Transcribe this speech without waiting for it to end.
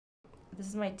This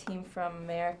is my team from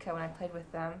America when I played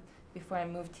with them before I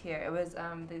moved here. It was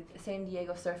the San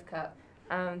Diego Surf Cup.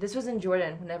 This was in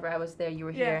Jordan. Whenever I was there, you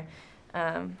were here.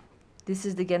 This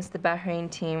is against the Bahrain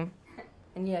team.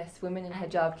 And yes, women in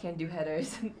hijab can't do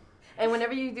headers. And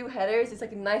whenever you do headers, it's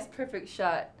like a nice, perfect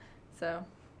shot. So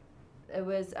it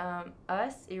was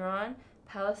us, Iran,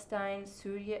 Palestine,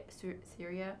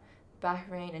 Syria,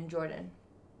 Bahrain, and Jordan.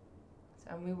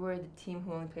 So we were the team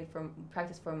who only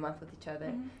practiced for a month with each other.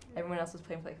 Mm-hmm. Everyone else was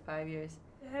playing for like 5 years.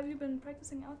 Have you been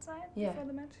practicing outside before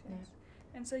the match? Yes.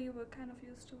 And so you were kind of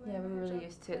used to it? Yeah, we were really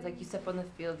used to it. It's like you step on the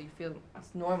field, you feel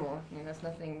it's normal. You know, there's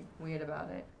nothing weird about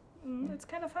it. It's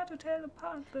kind of hard to tell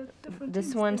apart the different This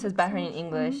teams. one says Bahrain in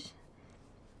English.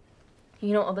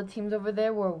 You know, all the teams over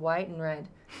there were white and red.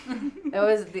 It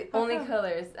was the only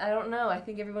colors. I don't know. I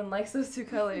think everyone likes those two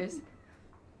colors.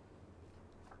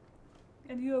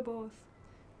 And you are both?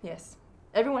 Yes.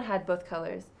 Everyone had both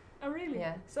colors. Oh, really?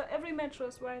 Yeah. So every match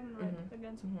was white and red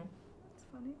against. That's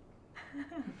funny.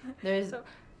 So,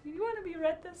 you want to be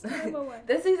red this time or what?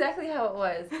 That's exactly how it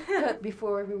was.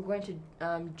 Before we were going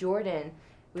to Jordan,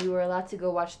 we were allowed to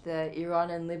go watch the Iran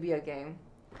and Libya game.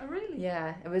 Oh, really?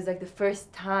 Yeah, it was like the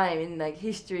first time in like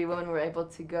history women were able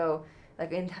to go,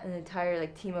 like an entire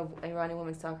like team of Iranian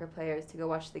women soccer players to go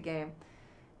watch the game.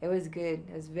 It was good.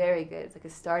 It was very good. It's like a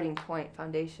starting point,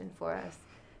 foundation for us.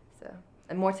 So,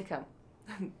 and more to come.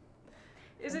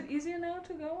 Is it easier now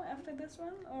to go after this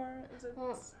one, or is it?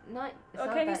 Well, not. Or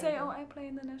can you say, "Oh, I play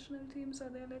in the national team, so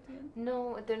they'll let you in"?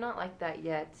 No, they're not like that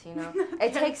yet. You know,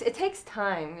 it takes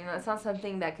time. You know, it's not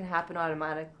something that can happen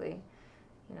automatically.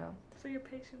 You know. So you're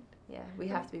patient. Yeah, we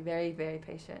have to be very, very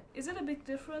patient. Is it a big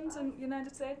difference in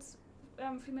United States?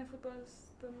 Female football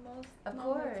is the most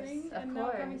normal thing, and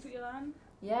now coming to Iran.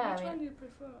 Yeah. Which one do you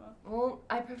prefer? Well,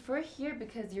 I prefer here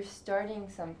because you're starting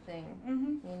something.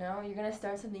 You know, you're gonna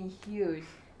start something huge,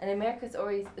 and America's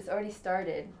already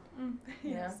started.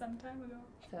 Yeah, some time ago.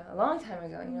 So a long time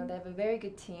ago. You know, they have a very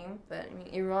good team, but I mean,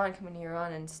 Iran coming to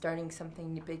Iran and starting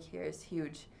something big here is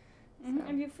huge. So.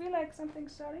 And you feel like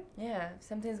something's starting? Yeah,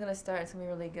 something's gonna start. It's gonna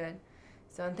be really good.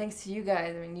 So, and thanks to you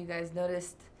guys. I mean, you guys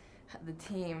noticed the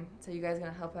team, so you guys are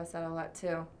gonna help us out a lot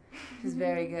too, which is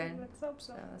very good. Let's hope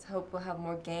so. So let's hope we'll have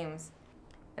more games.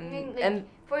 And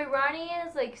for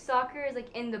Iranians, like soccer is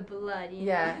like in the blood. You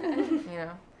know? You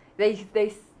know,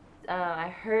 I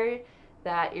heard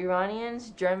that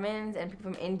Iranians, Germans, and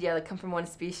people from India like come from one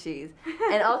species,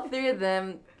 and all three of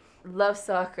them love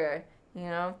soccer. You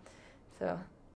know, so.